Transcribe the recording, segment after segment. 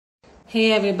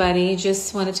Hey everybody,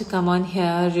 just wanted to come on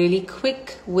here really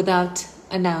quick without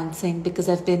announcing because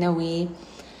I've been away.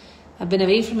 I've been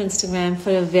away from Instagram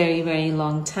for a very, very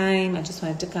long time. I just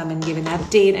wanted to come and give an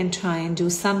update and try and do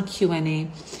some Q&A.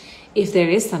 If there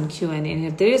is some Q&A, and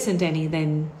if there isn't any,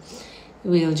 then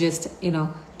we'll just,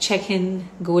 check in,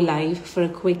 go live for a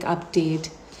quick update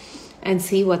and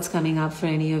see what's coming up for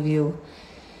any of you.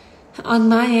 On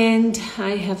my end,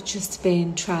 I have just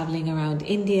been traveling around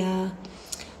India.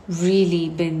 Really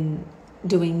been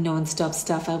doing non-stop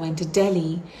stuff. I went to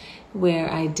Delhi where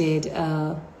I did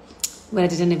an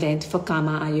event for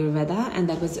Karma Ayurveda, and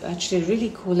that was actually a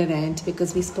really cool event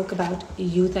because we spoke about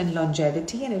youth and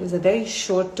longevity, and it was a very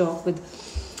short talk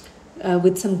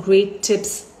with some great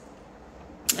tips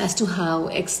as to how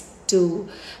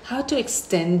to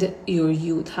extend your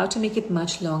youth, how to make it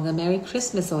much longer. Merry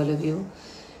Christmas, all of you.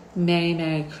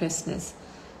 Merry Christmas.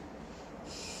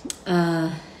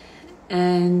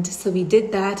 And so we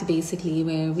did that basically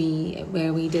where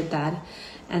we did that,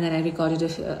 and then I recorded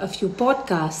a few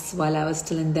podcasts while I was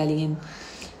still in Delhi and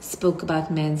spoke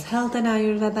about men's health and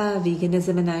Ayurveda,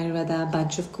 veganism and Ayurveda, a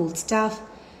bunch of cool stuff.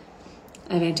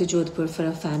 I went to Jodhpur for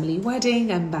a family wedding.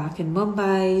 I'm back in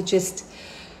Mumbai, just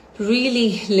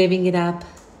really living it up.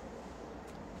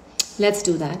 Let's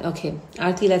do that. Okay,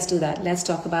 Aarti, let's do that. Let's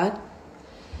talk about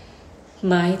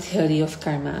my theory of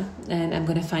karma, and I'm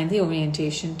going to find the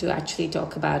orientation to actually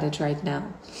talk about it right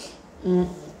now.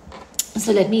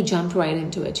 So let me jump right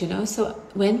into it. So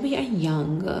when we are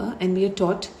younger and we're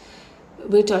taught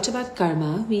about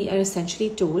karma, we are essentially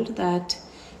told that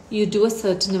you do a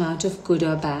certain amount of good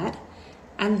or bad,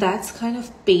 and that's kind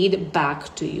of paid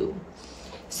back to you.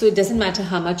 So it doesn't matter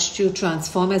how much you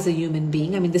transform as a human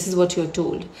being. I mean, this is what you're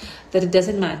told, that it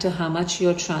doesn't matter how much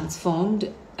you're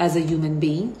transformed as a human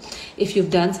being. If you've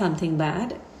done something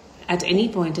bad at any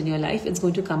point in your life, it's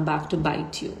going to come back to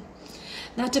bite you.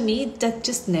 Now, to me, that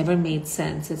just never made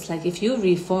sense. It's like, if you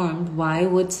reformed, why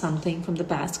would something from the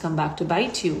past come back to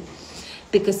bite you?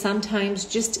 Because sometimes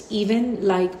just even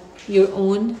like your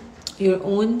own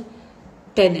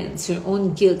penance, your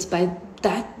own guilt, by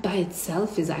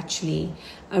itself is actually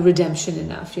a redemption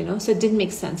enough, So it didn't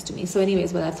make sense to me. So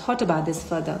anyways, I've thought about this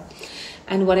further.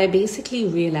 And what I basically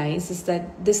realized is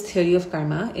that this theory of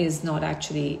karma is not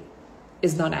accurate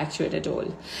at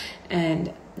all.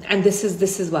 And this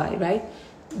is why, right?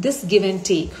 This give and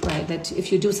take, right? That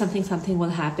if you do something, something will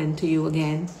happen to you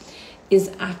again,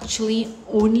 is actually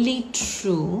only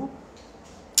true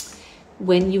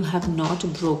when you have not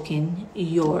broken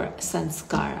your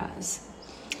sanskaras.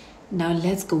 Now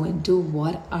let's go into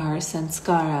what are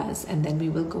sanskaras, and then we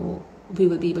will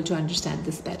be able to understand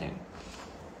this better.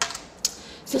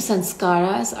 So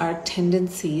sanskaras are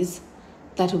tendencies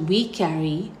that we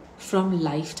carry from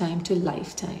lifetime to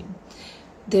lifetime.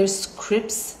 They're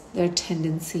scripts, they're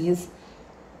tendencies,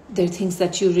 they're things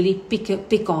that you really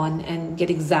pick on and get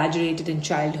exaggerated in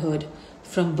childhood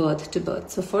from birth to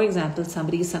birth. So for example,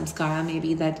 somebody's samskara may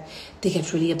be that they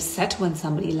get really upset when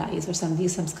somebody lies, or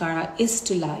somebody's samskara is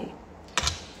to lie.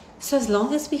 So as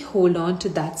long as we hold on to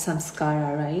that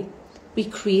samskara, right, we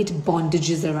create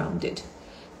bondages around it.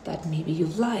 That maybe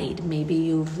you've lied, maybe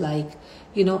you've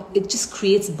it just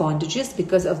creates bondages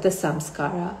because of the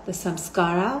samskara. The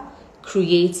samskara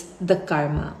creates the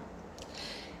karma.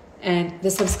 And the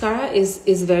samskara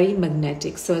is very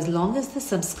magnetic. So as long as the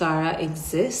samskara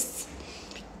exists,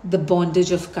 the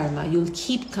bondage of karma, you'll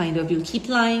keep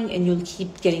lying and you'll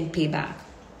keep getting payback.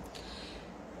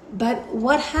 But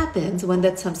what happens when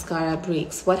that samskara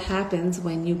breaks? What happens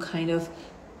when you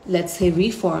let's say,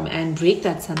 reform and break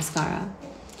that samskara?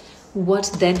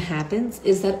 What then happens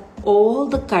is that all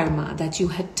the karma that you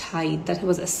had tied, that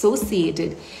was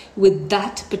associated with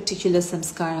that particular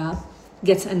samskara,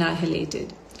 gets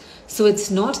annihilated. So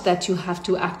it's not that you have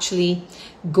to actually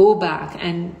go back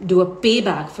and do a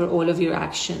payback for all of your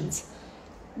actions.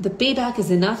 The payback is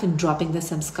enough in dropping the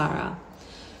samskara.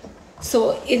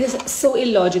 So it is so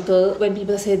illogical when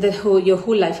people say that your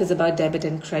whole life is about debit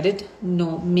and credit.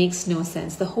 No, makes no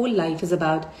sense. The whole life is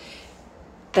about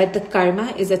that the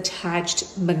karma is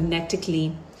attached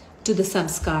magnetically to the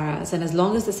samskaras. And as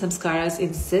long as the samskaras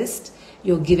exist,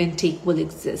 your give and take will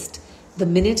exist. The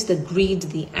minute the greed,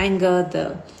 the anger,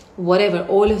 the whatever,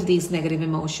 all of these negative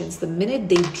emotions, the minute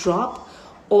they drop,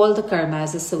 all the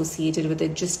karmas associated with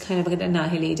it just kind of get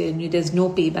annihilated, and there's no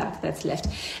payback that's left.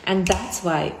 And that's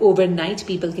why overnight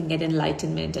people can get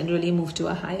enlightenment and really move to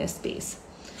a higher space.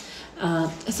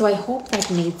 So I hope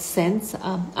that made sense,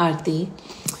 Aarti.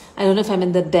 I don't know if I'm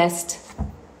in the best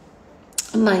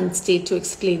mind state to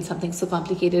explain something so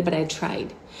complicated, but I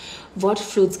tried. what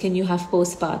fruits can you have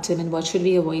postpartum and what should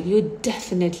we avoid? You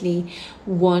definitely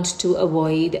want to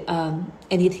avoid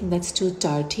anything that's too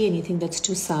tarty, anything that's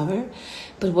too sour.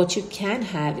 But what you can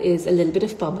have is a little bit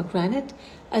of pomegranate,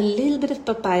 a little bit of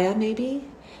papaya maybe,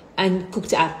 and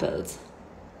cooked apples.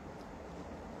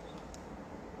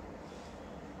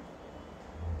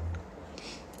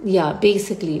 Yeah,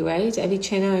 basically, right?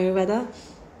 Avicenna Ayurveda.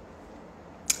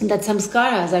 That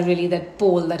samskaras are really that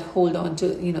pole that hold on to,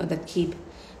 that keep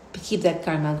that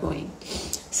karma going.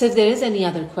 So if there is any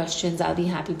other questions, I'll be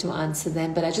happy to answer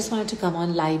them. But I just wanted to come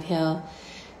on live here,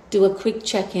 do a quick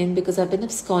check-in because I've been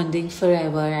absconding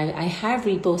forever. I have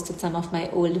reposted some of my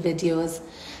old videos,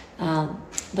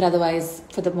 but otherwise,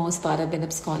 for the most part, I've been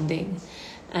absconding.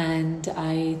 And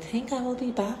I think I will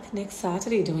be back next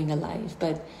Saturday doing a live.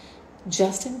 But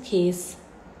just in case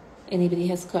anybody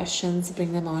has questions,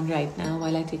 bring them on right now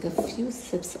while I take a few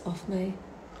sips of my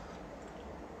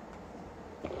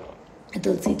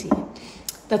Tulsi tea.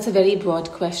 That's a very broad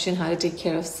question, how to take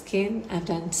care of skin. I've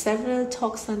done several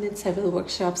talks on it, several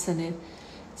workshops on it,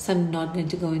 so I'm not going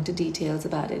to go into details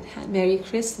about it. Merry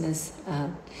Christmas.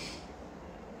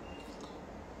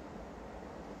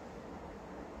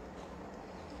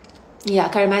 Yeah,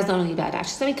 karma is not only bad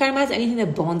actions. I mean, karma is anything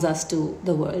that bonds us to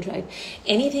the world, right?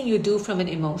 Anything you do from an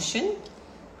emotion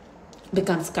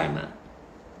becomes karma.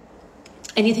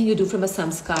 Anything you do from a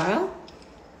samskara,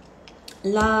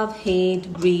 love,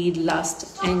 hate, greed,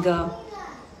 lust, anger,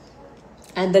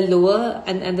 and the lower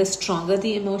and the stronger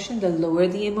the emotion, the lower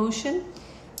the emotion,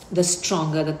 the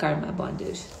stronger the karma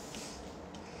bondage.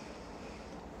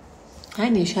 Hi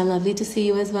Nisha, lovely to see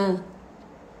you as well.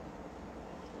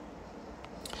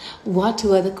 What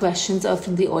were the questions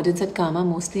from the audience at Karma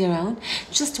mostly around?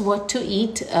 Just what to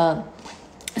eat.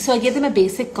 So I gave them a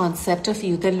basic concept of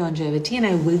youth and longevity, and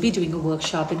I will be doing a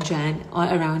workshop in Jan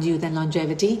around youth and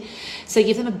longevity. So I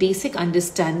gave them a basic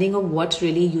understanding of what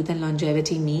really youth and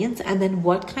longevity means, and then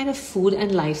what kind of food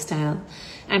and lifestyle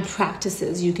and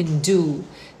practices you can do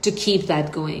to keep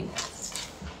that going.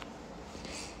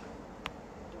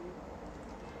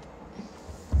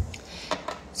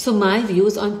 So my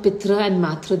views on Pitra and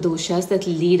Matra doshas that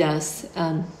lead us.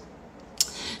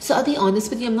 So I'll be honest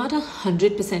with you, I'm not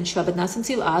 100% sure, but now since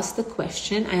you asked the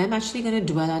question, I am actually going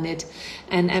to dwell on it,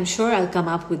 and I'm sure I'll come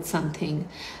up with something.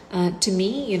 To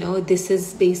me, this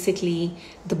is basically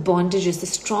the bondages, the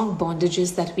strong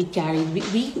bondages that we carry.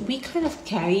 We kind of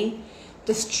carry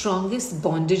the strongest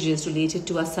bondages related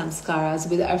to our samskaras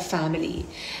with our family,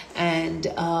 and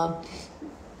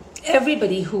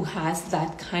everybody who has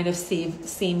that kind of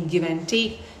same give and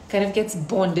take kind of gets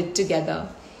bonded together.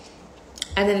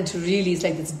 And then it really is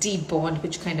like this deep bond,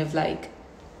 which kind of like,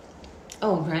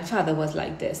 oh, grandfather was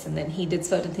like this, and then he did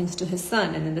certain things to his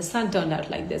son, and then the son turned out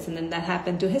like this, and then that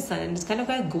happened to his son, and it kind of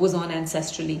like goes on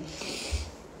ancestrally.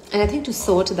 And I think to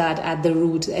sort that at the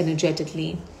root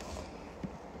energetically,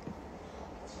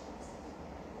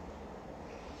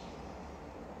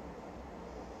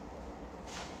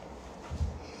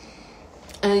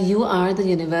 you are the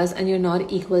universe and you're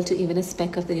not equal to even a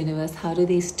speck of the universe. How do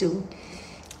these two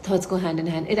thoughts go hand in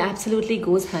hand? It absolutely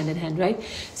goes hand in hand, right?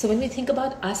 So when we think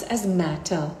about us as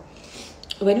matter,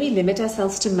 when we limit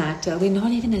ourselves to matter, we're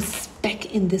not even a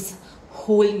speck in this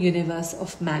whole universe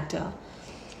of matter.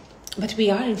 But we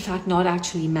are in fact not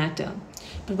actually matter.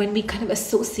 But when we kind of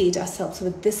associate ourselves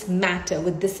with this matter,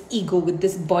 with this ego, with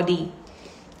this body,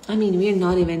 I mean, we're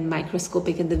not even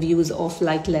microscopic in the views of,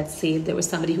 like, let's say there was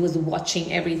somebody who was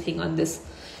watching everything on this,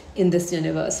 in this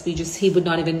universe. He would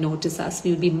not even notice us.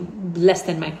 We would be less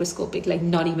than microscopic, like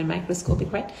not even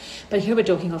microscopic, right? But here we're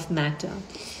talking of matter.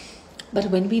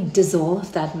 But when we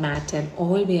dissolve that matter,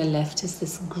 all we are left is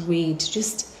this great,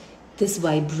 just this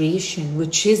vibration,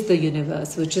 which is the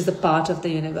universe, which is a part of the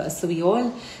universe. So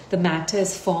the matter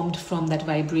is formed from that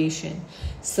vibration.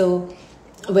 So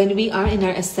when we are in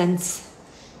our essence,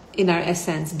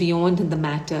 beyond the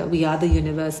matter, we are the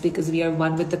universe because we are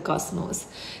one with the cosmos.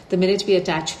 The minute we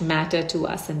attach matter to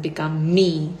us and become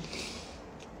me,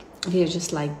 we are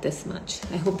just like this much.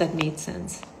 I hope that made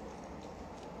sense.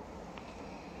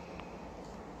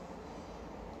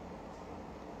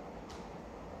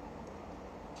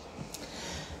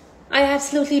 I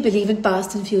absolutely believe in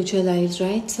past and future lives,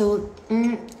 right? So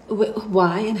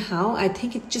why and how? I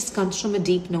think it just comes from a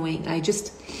deep knowing. I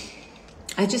just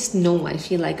know. I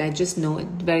feel like I just know it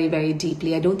very, very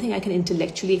deeply. I don't think I can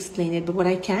intellectually explain it, but what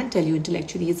I can tell you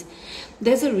intellectually is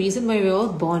there's a reason why we're all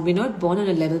born. We're not born on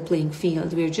a level playing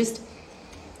field. We're just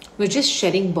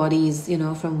shedding bodies,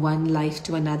 from one life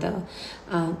to another,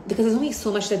 because there's only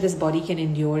so much that this body can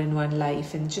endure in one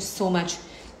life, and just so much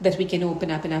that we can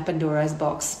open up in our Pandora's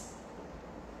box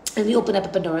And we open up a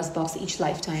Pandora's box each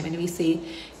lifetime and we say,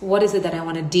 what is it that I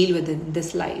want to deal with in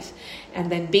this life?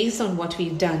 And then based on what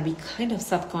we've done, we kind of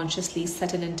subconsciously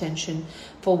set an intention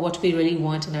for what we really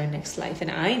want in our next life.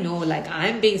 And I know, like,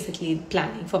 I'm basically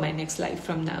planning for my next life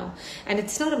from now. And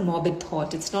it's not a morbid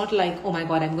thought. It's not like, oh my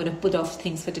God, I'm going to put off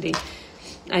things for today.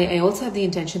 I also have the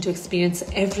intention to experience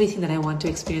everything that I want to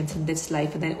experience in this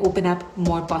life and then open up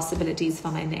more possibilities for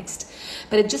my next.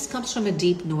 But it just comes from a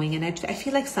deep knowing. And I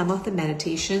feel like some of the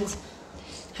meditations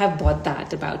have brought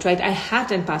that about, right? I have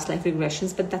done past life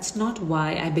regressions, but that's not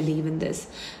why I believe in this.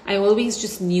 I always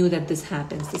just knew that this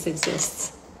happens, this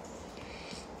exists.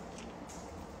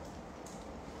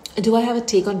 Do I have a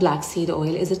take on black seed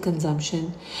oil? Is it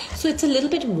consumption? So it's a little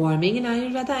bit warming in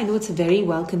Ayurveda. I know it's very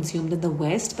well consumed in the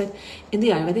West, but in the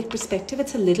Ayurvedic perspective,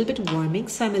 it's a little bit warming.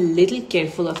 So I'm a little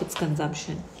careful of its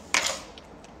consumption.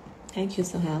 Thank you,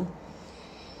 Sohail.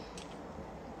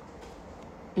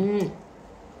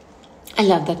 I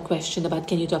love that question about,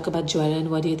 can you talk about Jwara and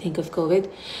what do you think of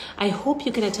COVID? I hope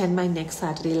you can attend my next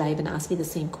Saturday live and ask me the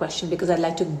same question, because I'd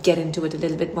like to get into it a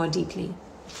little bit more deeply.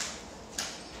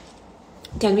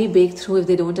 Can we break through if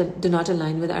they do not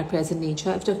align with our present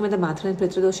nature? If you're talking about the Matra and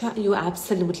Pitra dosha, you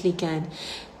absolutely can.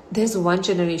 There's one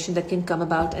generation that can come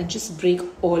about and just break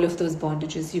all of those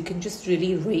bondages. You can just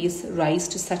really rise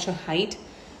to such a height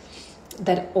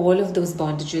that all of those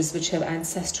bondages which have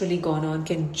ancestrally gone on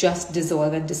can just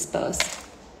dissolve and disperse.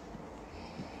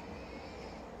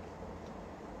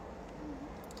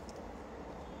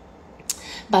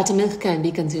 Buttermilk can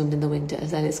be consumed in the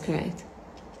winters, that is correct.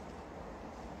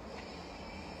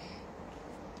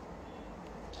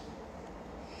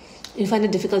 You find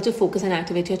it difficult to focus and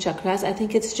activate your chakras? I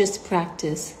think it's just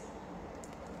practice.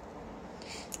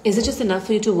 Is it just enough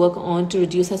for you to work on to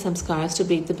reduce our samskaras to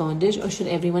break the bondage, or should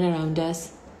everyone around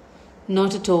us?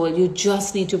 Not at all. You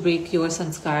just need to break your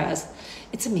sanskaras.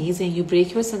 It's amazing. You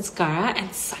break your sanskara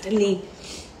and suddenly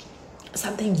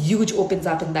something huge opens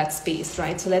up in that space,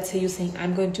 right? So let's say you're saying,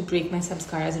 I'm going to break my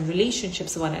samskaras in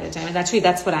relationships one at a time. And actually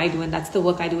that's what I do. And that's the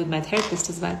work I do with my therapist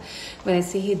as well. When I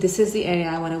say, hey, this is the area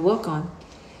I want to work on.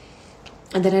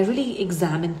 And then I really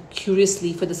examine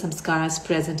curiously for the samskaras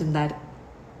present in that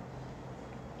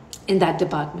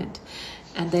department.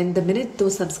 And then the minute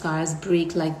those samskaras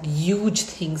break, like huge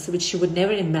things which you would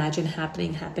never imagine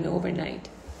happen overnight.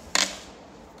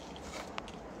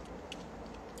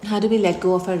 How do we let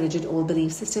go of our rigid old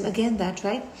belief system? Again, that,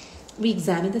 right? We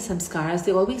examine the samskaras.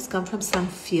 They always come from some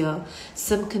fear,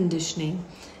 some conditioning.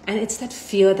 And it's that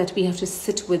fear that we have to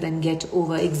sit with and get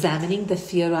over, examining the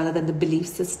fear rather than the belief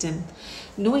system.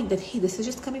 Knowing that, hey, this is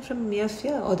just coming from mere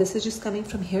fear, or this is just coming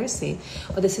from hearsay,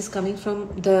 or this is coming from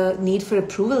the need for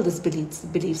approval, this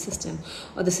belief system,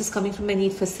 or this is coming from a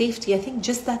need for safety. I think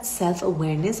just that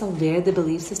self-awareness of where the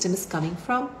belief system is coming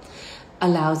from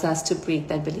allows us to break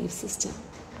that belief system.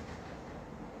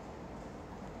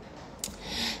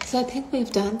 So I think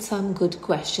we've done some good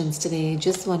questions today.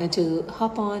 Just wanted to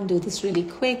hop on, do this really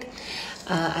quick.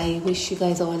 I wish you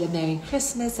guys all a Merry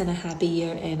Christmas and a Happy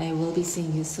Year, and I will be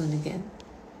seeing you soon again.